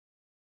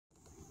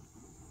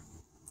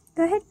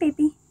Go ahead,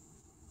 baby.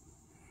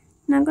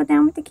 Now go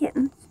down with the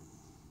kittens.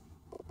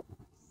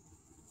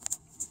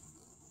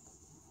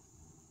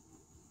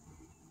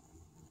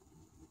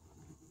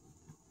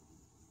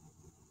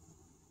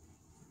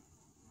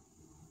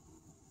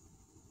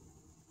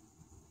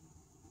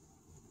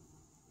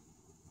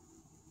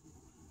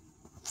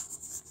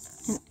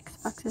 And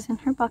Xbox is in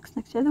her box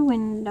next to the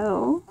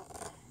window.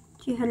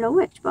 Gee, hello,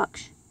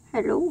 Xbox.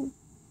 Hello.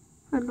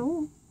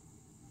 Hello.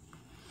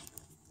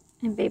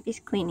 And baby's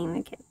cleaning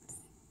the kittens.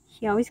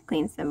 He always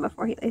cleans them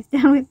before he lays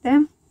down with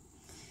them.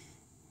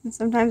 And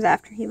sometimes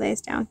after he lays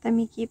down with them,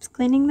 he keeps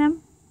cleaning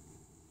them.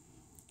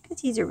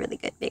 Because he's a really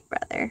good big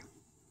brother.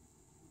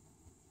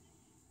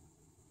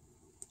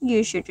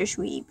 You're such a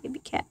sweet baby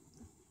cat.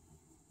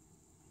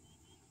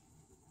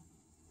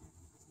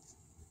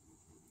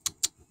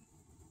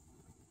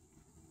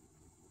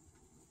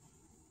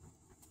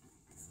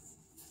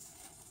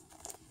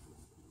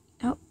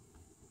 Oh.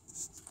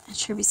 And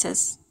Sherby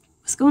says,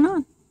 what's going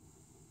on?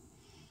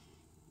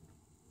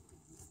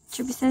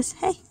 Sherby says,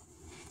 hey.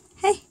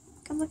 Hey,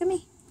 come look at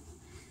me.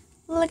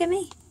 Look at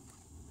me.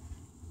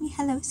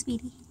 Hello,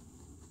 sweetie.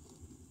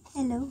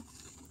 Hello.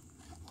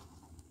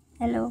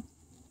 Hello.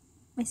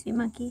 My sweet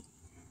monkey.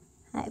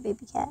 Hi,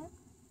 baby cat.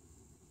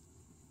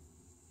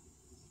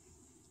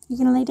 You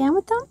gonna lay down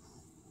with them?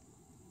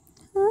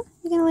 Huh?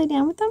 You gonna lay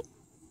down with them?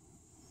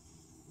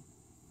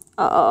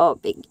 Oh,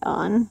 big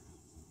yawn.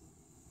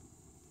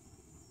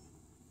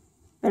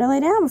 Better lay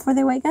down before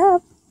they wake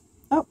up.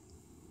 Oh.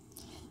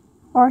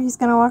 Or he's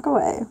gonna walk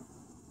away.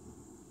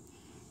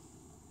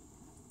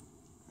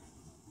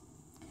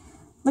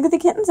 Look at the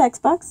kittens,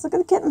 Xbox. Look at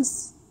the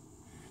kittens.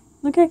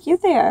 Look how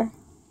cute they are.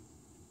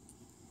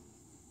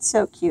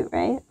 So cute,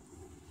 right?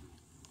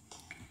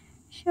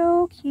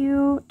 So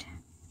cute.